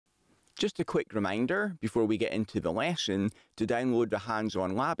Just a quick reminder before we get into the lesson to download the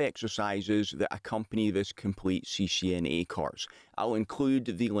hands-on lab exercises that accompany this complete CCNA course. I'll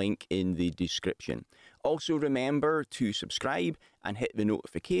include the link in the description. Also remember to subscribe and hit the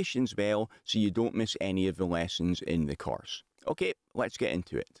notifications bell so you don't miss any of the lessons in the course. Okay, let's get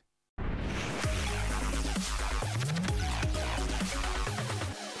into it.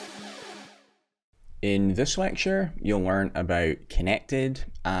 In this lecture, you'll learn about connected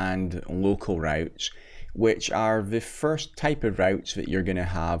and local routes, which are the first type of routes that you're going to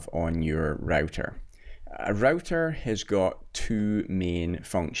have on your router. A router has got two main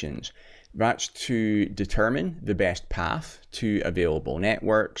functions. That's to determine the best path to available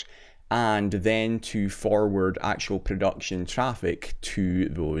networks and then to forward actual production traffic to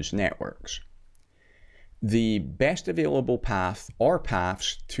those networks. The best available path or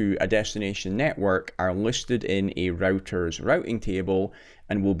paths to a destination network are listed in a router's routing table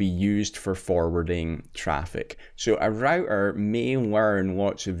and will be used for forwarding traffic. So a router may learn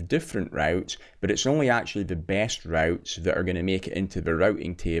lots of different routes, but it's only actually the best routes that are going to make it into the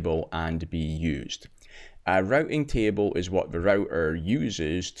routing table and be used. A routing table is what the router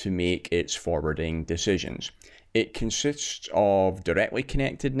uses to make its forwarding decisions. It consists of directly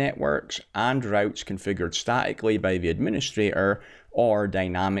connected networks and routes configured statically by the administrator or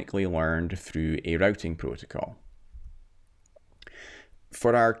dynamically learned through a routing protocol.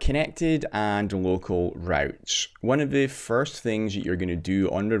 For our connected and local routes, one of the first things that you're going to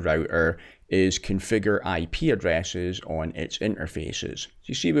do on the router is configure IP addresses on its interfaces. So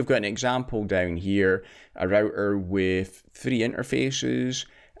you see we've got an example down here, a router with 3 interfaces.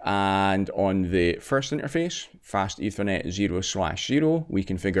 And on the first interface, fast Ethernet 0/0, we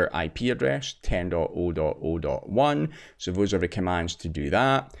configure IP address 10.0.0.1. So those are the commands to do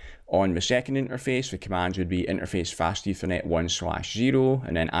that. On the second interface, the commands would be interface fast Ethernet 1/0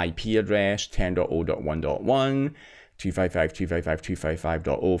 and then IP address 10.0.1.1.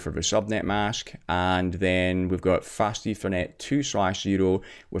 255.255.255.0 for the subnet mask, and then we've got fast Ethernet 2/0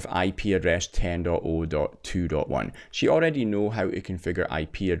 with IP address 10.0.2.1. So you already know how to configure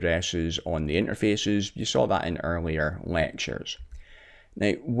IP addresses on the interfaces. You saw that in earlier lectures.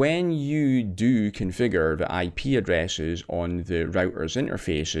 Now, when you do configure the IP addresses on the router's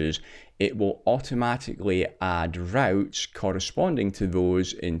interfaces, it will automatically add routes corresponding to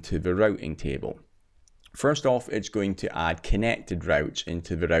those into the routing table. First off, it's going to add connected routes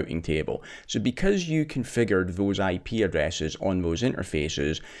into the routing table. So because you configured those IP addresses on those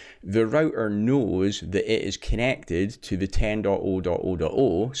interfaces, the router knows that it is connected to the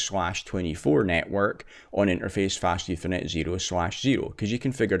 10.0.0.0/24 network on interface fast Ethernet 0/0 because you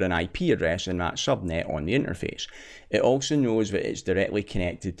configured an IP address in that subnet on the interface. It also knows that it's directly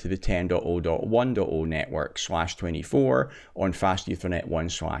connected to the 10.0.1.0 network /24 on fast Ethernet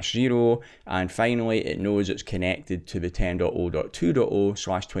 1/0, and finally it knows it's connected to the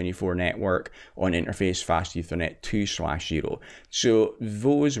 10.0.2.0/24 network on interface fast Ethernet 2/0. So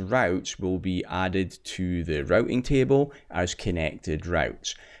those routes will be added to the routing table as connected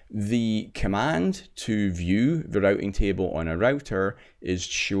routes. The command to view the routing table on a router is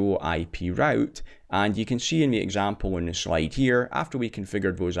show IP route, and you can see in the example in the slide here, after we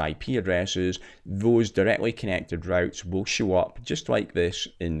configured those IP addresses, those directly connected routes will show up just like this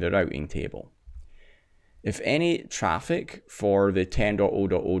in the routing table. If any traffic for the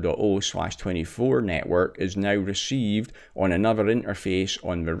 10.0.0.0/24 network is now received on another interface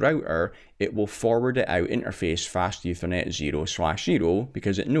on the router, it will forward it out interface fast Ethernet 0/0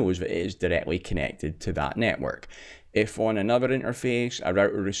 because it knows that it is directly connected to that network. If on another interface a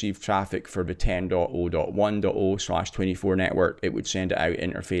router received traffic for the 10.0.1.0/24 network, it would send it out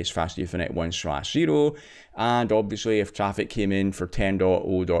interface fast Ethernet 1/0. And obviously if traffic came in for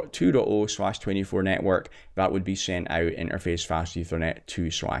 10.0.2.0/24 network, that would be sent out interface fast Ethernet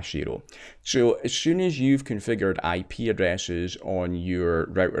 2/0. So as soon as you've configured IP addresses on your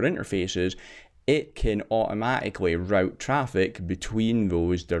router interfaces, it can automatically route traffic between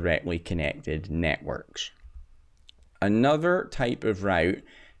those directly connected networks. Another type of route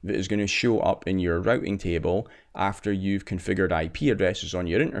that is going to show up in your routing table after you've configured IP addresses on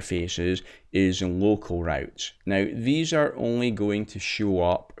your interfaces is local routes. Now, these are only going to show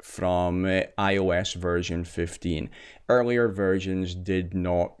up from iOS version 15. Earlier versions did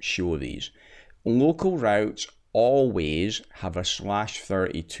not show these. Local routes always have a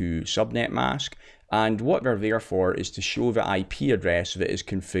 /32 subnet mask, and what they're there for is to show the IP address that is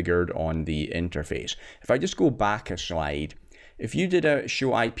configured on the interface. If I just go back a slide, if you did a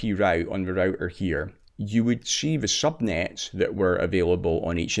show IP route on the router here, you would see the subnets that were available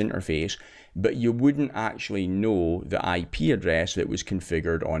on each interface, but you wouldn't actually know the IP address that was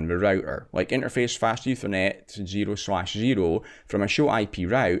configured on the router. Like interface fast Ethernet 0/0 from a show IP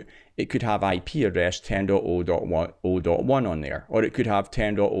route, it could have IP address 10.0.1 on there, or it could have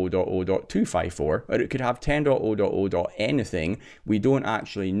 10.0.0.254, or it could have 10.0.0. anything we don't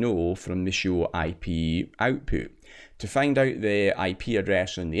actually know from the show IP output. To find out the IP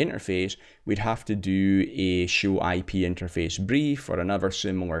address on the interface, we'd have to do a show IP interface brief or another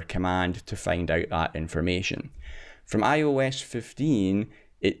similar command to find out that information. From iOS 15,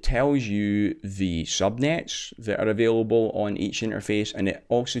 it tells you the subnets that are available on each interface, and it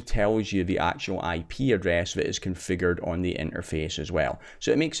also tells you the actual IP address that is configured on the interface as well.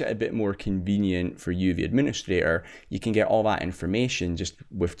 So it makes it a bit more convenient for you, the administrator. You can get all that information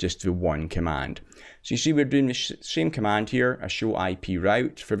with just the one command. So you see we're doing the same command here, a show IP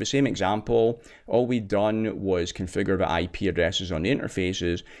route. For the same example, all we've done was configure the IP addresses on the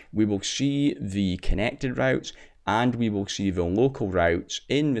interfaces. We will see the connected routes, and we will see the local routes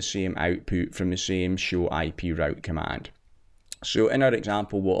in the same output from the same show IP route command. So in our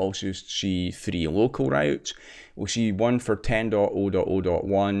example, we'll also see 3 local routes. We'll see one for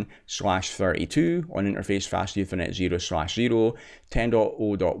 10.0.0.1/32 on interface fast Ethernet 0/0.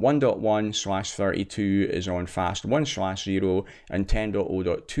 10.0.1.1/32 is on fast 1/0, and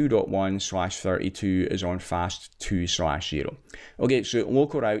 10.0.2.1/32 is on fast 2/0. Okay, so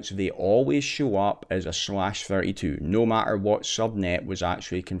local routes, they always show up as a /32, no matter what subnet was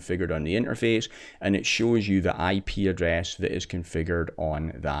actually configured on the interface, and it shows you the IP address that is configured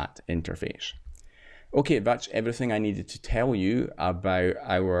on that interface. Okay, that's everything I needed to tell you about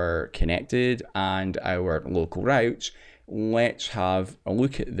our connected and our local routes. Let's have a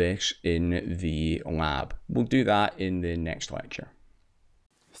look at this in the lab. We'll do that in the next lecture.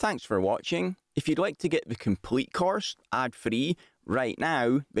 Thanks for watching. If you'd like to get the complete course ad-free right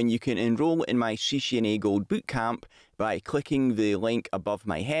now, then you can enroll in my CCNA Gold Bootcamp by clicking the link above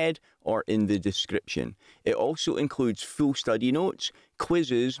my head or in the description. It also includes full study notes,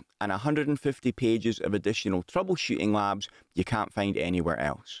 quizzes, and 150 pages of additional troubleshooting labs you can't find anywhere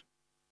else.